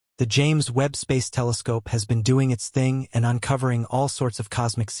The James Webb Space Telescope has been doing its thing and uncovering all sorts of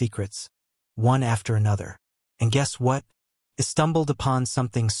cosmic secrets, one after another. And guess what? It stumbled upon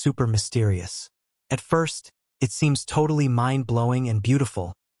something super mysterious. At first, it seems totally mind-blowing and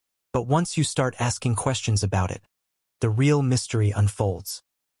beautiful, but once you start asking questions about it, the real mystery unfolds.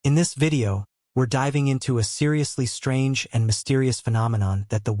 In this video, we're diving into a seriously strange and mysterious phenomenon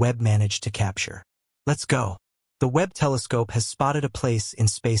that the Webb managed to capture. Let's go. The Webb telescope has spotted a place in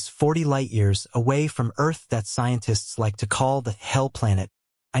space 40 light-years away from Earth that scientists like to call the Hell Planet.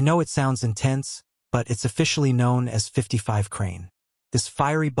 I know it sounds intense, but it's officially known as 55 Crane. This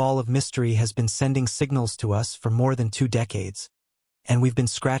fiery ball of mystery has been sending signals to us for more than 2 decades, and we've been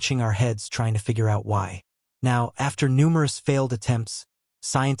scratching our heads trying to figure out why. Now, after numerous failed attempts,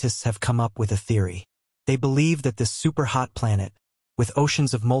 scientists have come up with a theory. They believe that this super-hot planet, with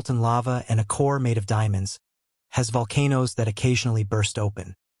oceans of molten lava and a core made of diamonds, has volcanoes that occasionally burst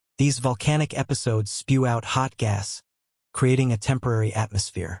open. These volcanic episodes spew out hot gas, creating a temporary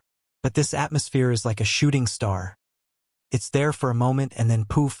atmosphere. But this atmosphere is like a shooting star. It's there for a moment and then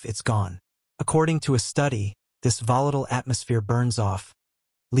poof, it's gone. According to a study, this volatile atmosphere burns off,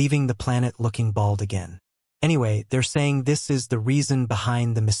 leaving the planet looking bald again. Anyway, they're saying this is the reason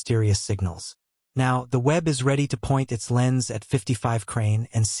behind the mysterious signals. Now, the Webb is ready to point its lens at 55 Crane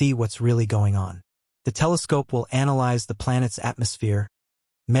and see what's really going on. The telescope will analyze the planet's atmosphere,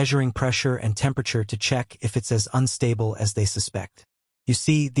 measuring pressure and temperature to check if it's as unstable as they suspect. You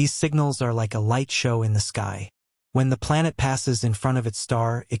see, these signals are like a light show in the sky. When the planet passes in front of its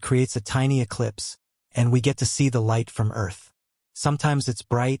star, it creates a tiny eclipse, and we get to see the light from Earth. Sometimes it's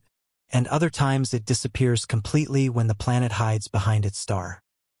bright, and other times it disappears completely when the planet hides behind its star.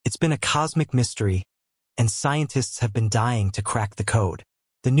 It's been a cosmic mystery, and scientists have been dying to crack the code.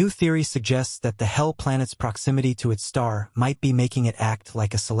 The new theory suggests that the Hell planet's proximity to its star might be making it act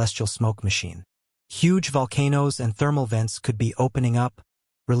like a celestial smoke machine. Huge volcanoes and thermal vents could be opening up,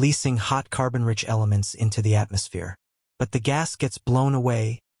 releasing hot carbon-rich elements into the atmosphere. But the gas gets blown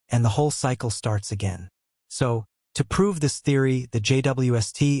away, and the whole cycle starts again. So, to prove this theory, the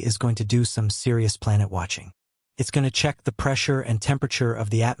JWST is going to do some serious planet watching. It's going to check the pressure and temperature of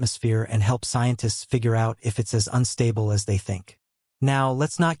the atmosphere and help scientists figure out if it's as unstable as they think. Now,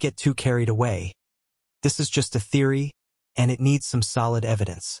 let's not get too carried away. This is just a theory, and it needs some solid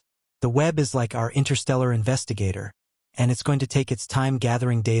evidence. The Webb is like our interstellar investigator, and it's going to take its time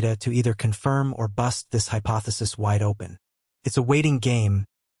gathering data to either confirm or bust this hypothesis wide open. It's a waiting game,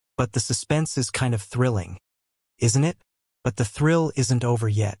 but the suspense is kind of thrilling, isn't it? But the thrill isn't over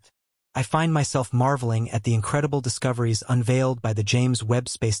yet. I find myself marveling at the incredible discoveries unveiled by the James Webb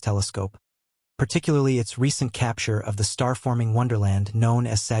Space Telescope, particularly its recent capture of the star-forming wonderland known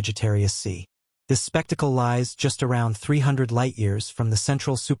as Sagittarius C. This spectacle lies just around 300 light-years from the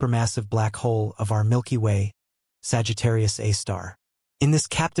central supermassive black hole of our Milky Way, Sagittarius A star. In this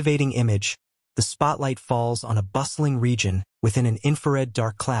captivating image, the spotlight falls on a bustling region within an infrared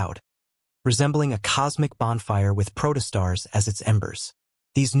dark cloud, resembling a cosmic bonfire with protostars as its embers.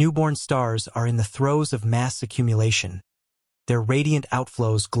 These newborn stars are in the throes of mass accumulation, their radiant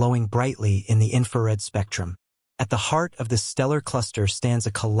outflows glowing brightly in the infrared spectrum. At the heart of this stellar cluster stands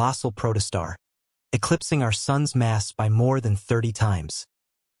a colossal protostar, eclipsing our sun's mass by more than 30 times.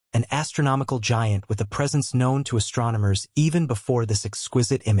 An astronomical giant with a presence known to astronomers even before this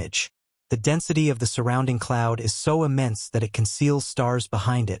exquisite image. The density of the surrounding cloud is so immense that it conceals stars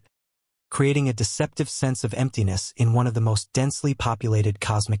behind it, creating a deceptive sense of emptiness in one of the most densely populated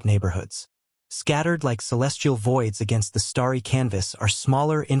cosmic neighborhoods. Scattered like celestial voids against the starry canvas are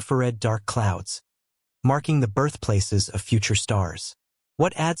smaller infrared dark clouds, marking the birthplaces of future stars.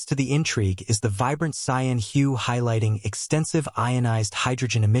 What adds to the intrigue is the vibrant cyan hue highlighting extensive ionized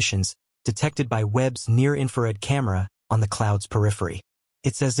hydrogen emissions detected by Webb's near-infrared camera on the cloud's periphery.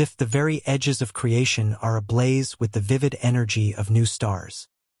 It's as if the very edges of creation are ablaze with the vivid energy of new stars.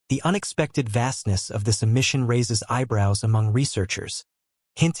 The unexpected vastness of this emission raises eyebrows among researchers,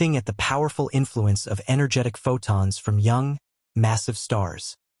 hinting at the powerful influence of energetic photons from young, massive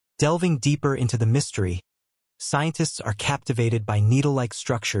stars. Delving deeper into the mystery, scientists are captivated by needle-like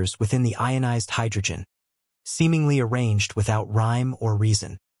structures within the ionized hydrogen, seemingly arranged without rhyme or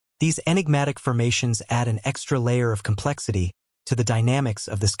reason. These enigmatic formations add an extra layer of complexity to the dynamics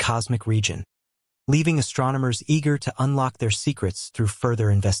of this cosmic region, leaving astronomers eager to unlock their secrets through further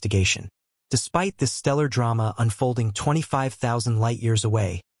investigation. Despite this stellar drama unfolding 25,000 light-years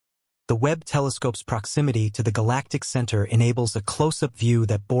away, the Webb telescope's proximity to the galactic center enables a close-up view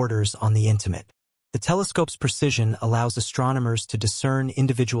that borders on the intimate. The telescope's precision allows astronomers to discern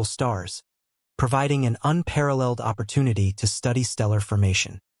individual stars, providing an unparalleled opportunity to study stellar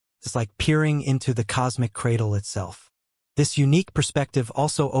formation. It's like peering into the cosmic cradle itself. This unique perspective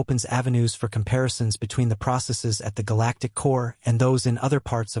also opens avenues for comparisons between the processes at the galactic core and those in other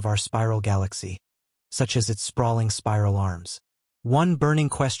parts of our spiral galaxy, such as its sprawling spiral arms. One burning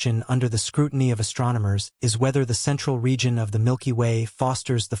question under the scrutiny of astronomers is whether the central region of the Milky Way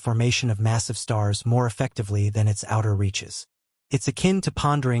fosters the formation of massive stars more effectively than its outer reaches. It's akin to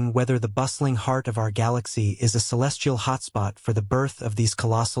pondering whether the bustling heart of our galaxy is a celestial hotspot for the birth of these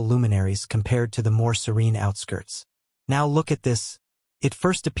colossal luminaries compared to the more serene outskirts. Now look at this. It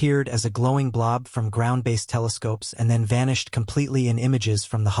first appeared as a glowing blob from ground-based telescopes and then vanished completely in images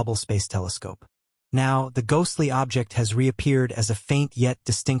from the Hubble Space Telescope. Now, the ghostly object has reappeared as a faint yet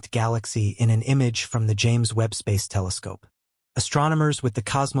distinct galaxy in an image from the James Webb Space Telescope. Astronomers with the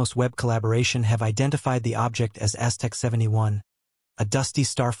Cosmos Webb collaboration have identified the object as Aztec 71, a dusty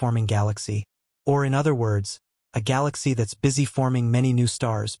star-forming galaxy, or in other words, a galaxy that's busy forming many new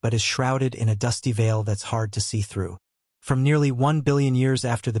stars but is shrouded in a dusty veil that's hard to see through. From nearly 1 billion years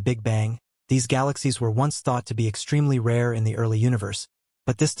after the Big Bang, these galaxies were once thought to be extremely rare in the early universe,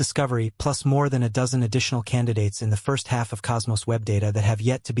 but this discovery, plus more than a dozen additional candidates in the first half of Cosmos Webb data that have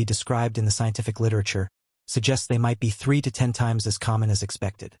yet to be described in the scientific literature, suggests they might be 3 to 10 times as common as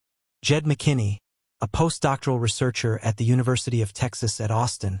expected. Jed McKinney, a postdoctoral researcher at the University of Texas at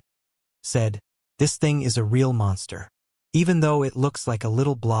Austin, said, "This thing is a real monster. Even though it looks like a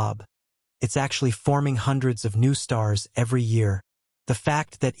little blob, it's actually forming hundreds of new stars every year. The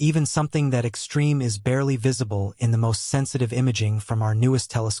fact that even something that extreme is barely visible in the most sensitive imaging from our newest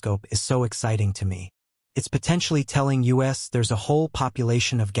telescope is so exciting to me. It's potentially telling us there's a whole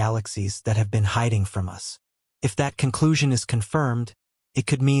population of galaxies that have been hiding from us. If that conclusion is confirmed, it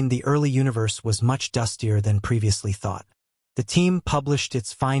could mean the early universe was much dustier than previously thought." The team published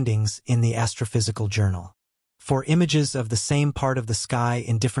its findings in the Astrophysical Journal. For images of the same part of the sky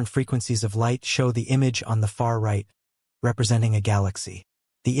in different frequencies of light show the image on the far right, representing a galaxy.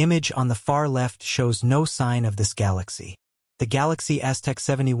 The image on the far left shows no sign of this galaxy. The galaxy Aztec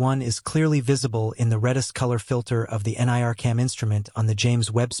 71 is clearly visible in the reddest color filter of the NIRCam instrument on the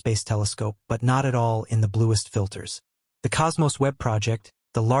James Webb Space Telescope, but not at all in the bluest filters. The Cosmos Webb project,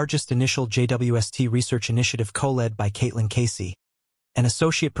 the largest initial JWST research initiative co-led by Caitlin Casey, an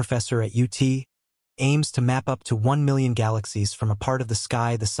associate professor at UT, aims to map up to 1 million galaxies from a part of the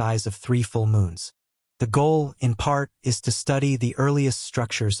sky the size of 3 full moons. The goal, in part, is to study the earliest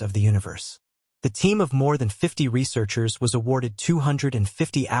structures of the universe. The team of more than 50 researchers was awarded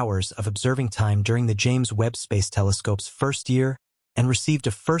 250 hours of observing time during the James Webb Space Telescope's first year and received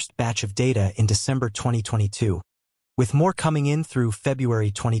a first batch of data in December 2022, with more coming in through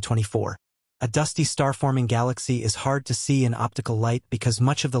February 2024. A dusty star-forming galaxy is hard to see in optical light because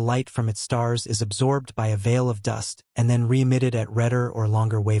much of the light from its stars is absorbed by a veil of dust and then re-emitted at redder or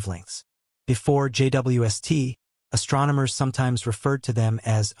longer wavelengths. Before JWST, astronomers sometimes referred to them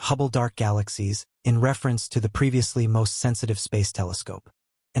as Hubble dark galaxies in reference to the previously most sensitive space telescope.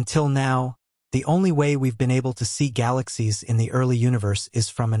 Until now, the only way we've been able to see galaxies in the early universe is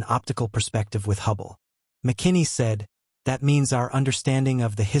from an optical perspective with Hubble. McKinney said, "That means our understanding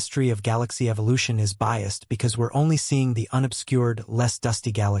of the history of galaxy evolution is biased because we're only seeing the unobscured, less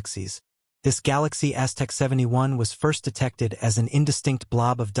dusty galaxies. This galaxy Aztec 71 was first detected as an indistinct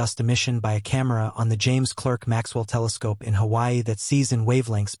blob of dust emission by a camera on the James Clerk Maxwell Telescope in Hawaii that sees in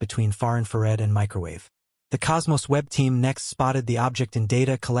wavelengths between far infrared and microwave. The Cosmos Webb team next spotted the object in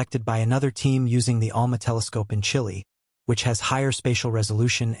data collected by another team using the ALMA telescope in Chile, which has higher spatial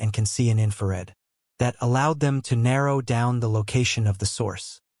resolution and can see in infrared. That allowed them to narrow down the location of the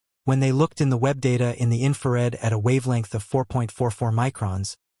source. When they looked in the Webb data in the infrared at a wavelength of 4.44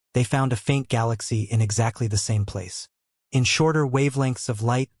 microns, they found a faint galaxy in exactly the same place. In shorter wavelengths of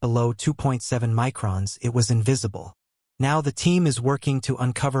light below 2.7 microns, it was invisible. Now the team is working to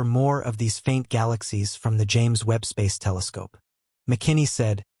uncover more of these faint galaxies from the James Webb Space Telescope. McKinney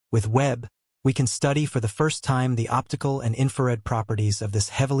said, "With Webb, we can study for the first time the optical and infrared properties of this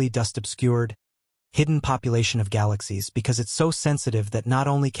heavily dust-obscured, hidden population of galaxies because it's so sensitive that not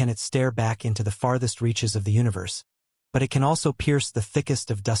only can it stare back into the farthest reaches of the universe, but it can also pierce the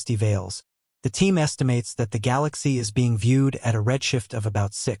thickest of dusty veils." The team estimates that the galaxy is being viewed at a redshift of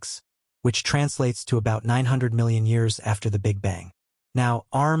about 6, which translates to about 900 million years after the Big Bang. Now,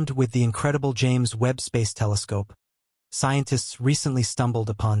 armed with the incredible James Webb Space Telescope, scientists recently stumbled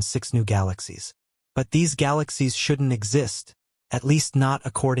upon 6 new galaxies. But these galaxies shouldn't exist, at least not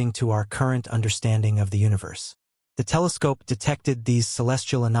according to our current understanding of the universe. The telescope detected these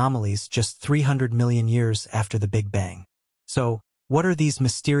celestial anomalies just 300 million years after the Big Bang. So, what are these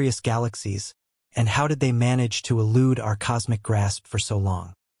mysterious galaxies, and how did they manage to elude our cosmic grasp for so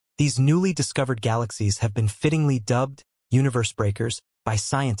long? These newly discovered galaxies have been fittingly dubbed universe breakers by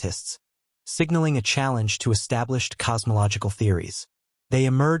scientists, signaling a challenge to established cosmological theories. They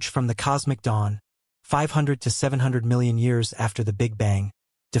emerge from the cosmic dawn, 500 to 700 million years after the Big Bang,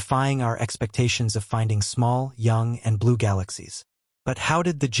 defying our expectations of finding small, young, and blue galaxies. But how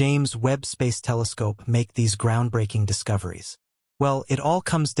did the James Webb Space Telescope make these groundbreaking discoveries? Well, it all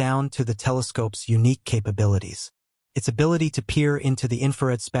comes down to the telescope's unique capabilities. Its ability to peer into the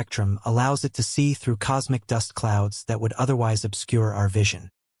infrared spectrum allows it to see through cosmic dust clouds that would otherwise obscure our vision.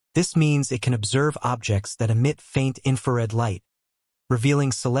 This means it can observe objects that emit faint infrared light,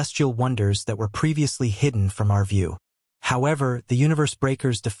 revealing celestial wonders that were previously hidden from our view. However, the universe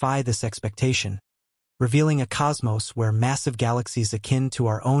breakers defy this expectation, revealing a cosmos where massive galaxies akin to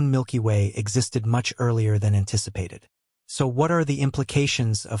our own Milky Way existed much earlier than anticipated. So what are the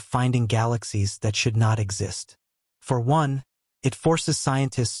implications of finding galaxies that should not exist? For one, it forces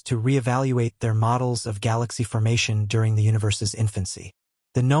scientists to reevaluate their models of galaxy formation during the universe's infancy.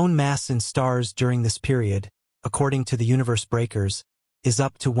 The known mass in stars during this period, according to the universe breakers, is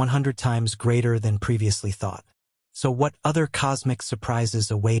up to 100 times greater than previously thought. So what other cosmic surprises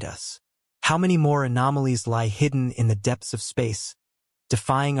await us? How many more anomalies lie hidden in the depths of space,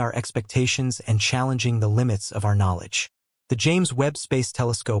 defying our expectations and challenging the limits of our knowledge? The James Webb Space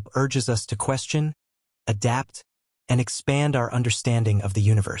Telescope urges us to question, adapt, and expand our understanding of the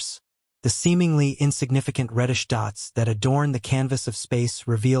universe. The seemingly insignificant reddish dots that adorn the canvas of space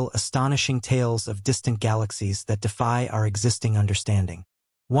reveal astonishing tales of distant galaxies that defy our existing understanding.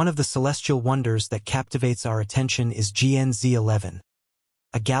 One of the celestial wonders that captivates our attention is GNZ11,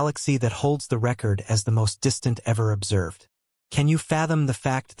 a galaxy that holds the record as the most distant ever observed. Can you fathom the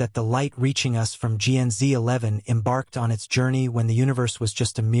fact that the light reaching us from GNZ11 embarked on its journey when the universe was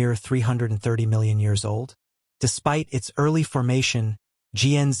just a mere 330 million years old? Despite its early formation,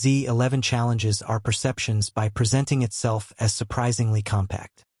 GNZ11 challenges our perceptions by presenting itself as surprisingly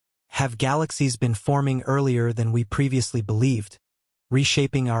compact. Have galaxies been forming earlier than we previously believed,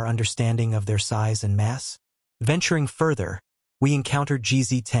 reshaping our understanding of their size and mass? Venturing further, we encountered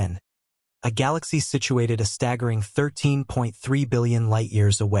GZ10, a galaxy situated a staggering 13.3 billion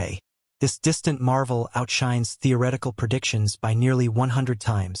light-years away. This distant marvel outshines theoretical predictions by nearly 100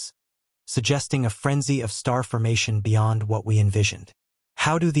 times, suggesting a frenzy of star formation beyond what we envisioned.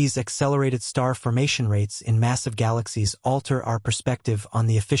 How do these accelerated star formation rates in massive galaxies alter our perspective on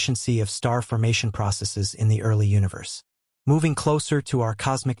the efficiency of star formation processes in the early universe? Moving closer to our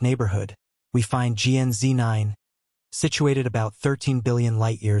cosmic neighborhood, we find GNZ9, situated about 13 billion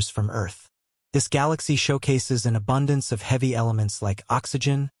light-years from Earth. This galaxy showcases an abundance of heavy elements like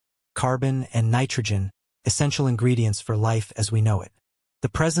oxygen, carbon, and nitrogen, essential ingredients for life as we know it. The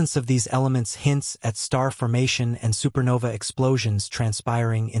presence of these elements hints at star formation and supernova explosions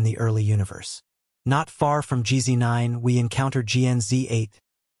transpiring in the early universe. Not far from GZ9, we encounter GNZ8,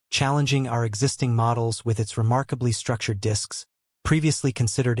 challenging our existing models with its remarkably structured disks, previously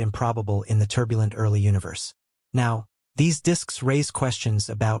considered improbable in the turbulent early universe. Now, these disks raise questions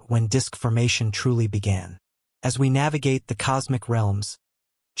about when disk formation truly began. As we navigate the cosmic realms,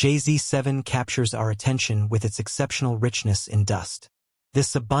 GZ7 captures our attention with its exceptional richness in dust.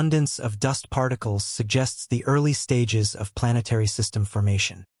 This abundance of dust particles suggests the early stages of planetary system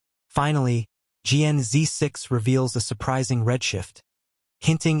formation. Finally, GNZ6 reveals a surprising redshift,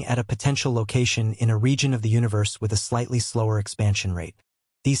 hinting at a potential location in a region of the universe with a slightly slower expansion rate.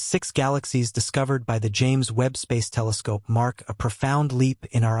 These 6 galaxies discovered by the James Webb Space Telescope mark a profound leap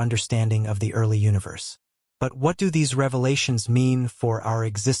in our understanding of the early universe. But what do these revelations mean for our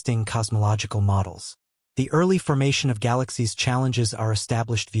existing cosmological models? The early formation of galaxies challenges our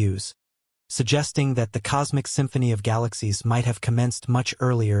established views, suggesting that the cosmic symphony of galaxies might have commenced much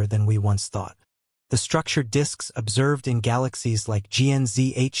earlier than we once thought. The structured disks observed in galaxies like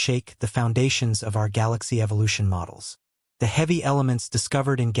GNZ8 shake the foundations of our galaxy evolution models. The heavy elements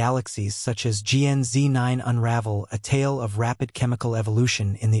discovered in galaxies such as GNZ9 unravel a tale of rapid chemical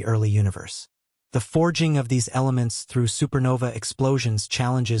evolution in the early universe. The forging of these elements through supernova explosions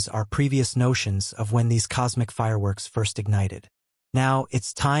challenges our previous notions of when these cosmic fireworks first ignited. Now,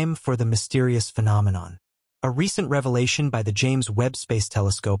 it's time for the mysterious phenomenon. A recent revelation by the James Webb Space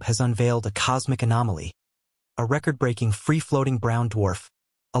Telescope has unveiled a cosmic anomaly, a record-breaking free-floating brown dwarf,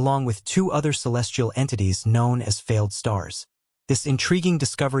 along with 2 other celestial entities known as failed stars. This intriguing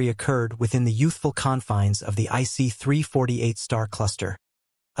discovery occurred within the youthful confines of the IC 348 star cluster,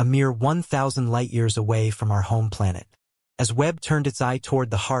 a mere 1,000 light-years away from our home planet. As Webb turned its eye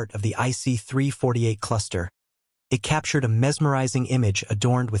toward the heart of the IC 348 cluster, it captured a mesmerizing image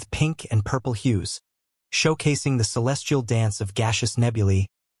adorned with pink and purple hues, showcasing the celestial dance of gaseous nebulae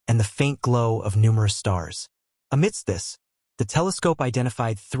and the faint glow of numerous stars. Amidst this, the telescope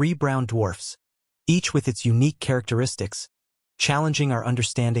identified 3 brown dwarfs, each with its unique characteristics, challenging our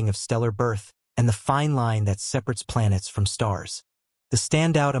understanding of stellar birth and the fine line that separates planets from stars. The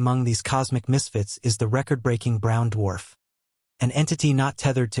standout among these cosmic misfits is the record-breaking brown dwarf, an entity not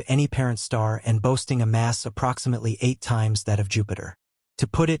tethered to any parent star and boasting a mass approximately 8 times that of Jupiter. To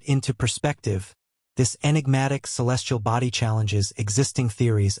put it into perspective, this enigmatic celestial body challenges existing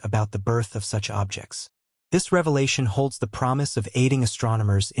theories about the birth of such objects. This revelation holds the promise of aiding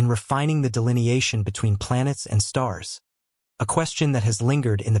astronomers in refining the delineation between planets and stars, a question that has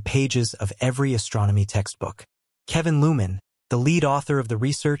lingered in the pages of every astronomy textbook. Kevin Luhman, the lead author of the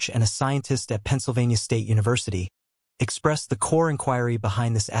research and a scientist at Pennsylvania State University, expressed the core inquiry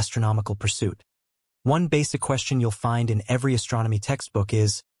behind this astronomical pursuit. One basic question you'll find in every astronomy textbook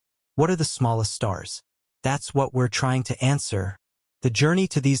is, what are the smallest stars? That's what we're trying to answer. The journey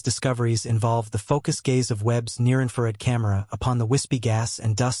to these discoveries involved the focused gaze of Webb's near-infrared camera upon the wispy gas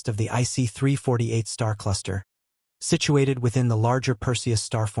and dust of the IC 348 star cluster, situated within the larger Perseus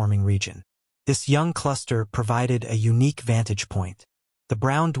star-forming region. This young cluster provided a unique vantage point. The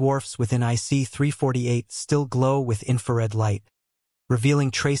brown dwarfs within IC 348 still glow with infrared light,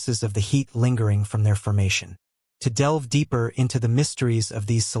 revealing traces of the heat lingering from their formation. To delve deeper into the mysteries of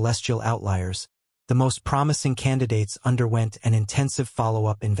these celestial outliers, the most promising candidates underwent an intensive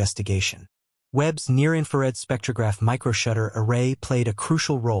follow-up investigation. Webb's near-infrared spectrograph microshutter array played a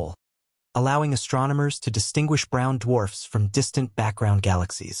crucial role, allowing astronomers to distinguish brown dwarfs from distant background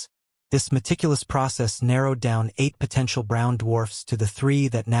galaxies. This meticulous process narrowed down 8 potential brown dwarfs to the 3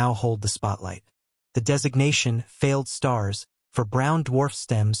 that now hold the spotlight. The designation, failed stars, for brown dwarf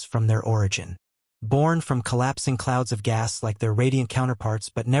stems from their origin. Born from collapsing clouds of gas like their radiant counterparts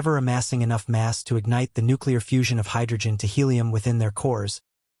but never amassing enough mass to ignite the nuclear fusion of hydrogen to helium within their cores,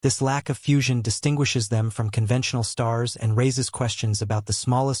 this lack of fusion distinguishes them from conventional stars and raises questions about the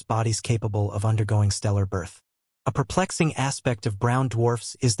smallest bodies capable of undergoing stellar birth. A perplexing aspect of brown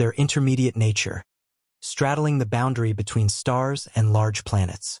dwarfs is their intermediate nature, straddling the boundary between stars and large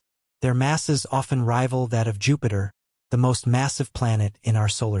planets. Their masses often rival that of Jupiter, the most massive planet in our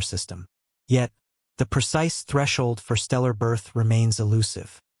solar system. Yet, the precise threshold for stellar birth remains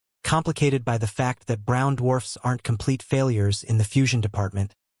elusive, complicated by the fact that brown dwarfs aren't complete failures in the fusion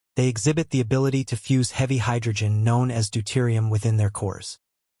department. They exhibit the ability to fuse heavy hydrogen known as deuterium within their cores.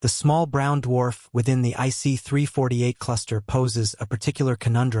 The small brown dwarf within the IC 348 cluster poses a particular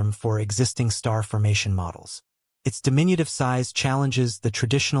conundrum for existing star formation models. Its diminutive size challenges the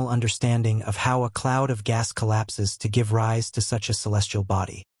traditional understanding of how a cloud of gas collapses to give rise to such a celestial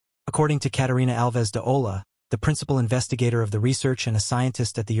body. According to Caterina Alves de Ola, the principal investigator of the research and a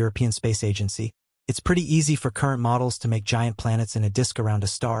scientist at the European Space Agency, it's pretty easy for current models to make giant planets in a disk around a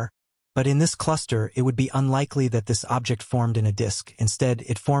star, but in this cluster it would be unlikely that this object formed in a disk. Instead,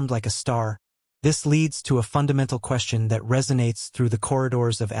 it formed like a star. This leads to a fundamental question that resonates through the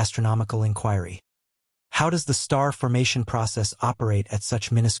corridors of astronomical inquiry. How does the star formation process operate at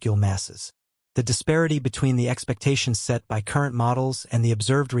such minuscule masses? The disparity between the expectations set by current models and the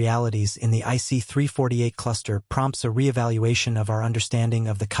observed realities in the IC 348 cluster prompts a reevaluation of our understanding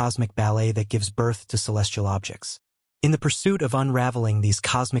of the cosmic ballet that gives birth to celestial objects. In the pursuit of unraveling these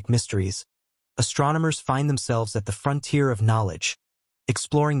cosmic mysteries, astronomers find themselves at the frontier of knowledge,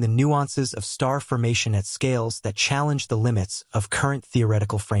 exploring the nuances of star formation at scales that challenge the limits of current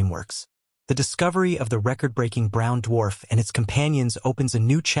theoretical frameworks. The discovery of the record-breaking brown dwarf and its companions opens a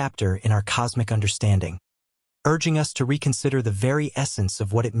new chapter in our cosmic understanding, urging us to reconsider the very essence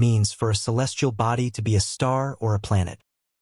of what it means for a celestial body to be a star or a planet.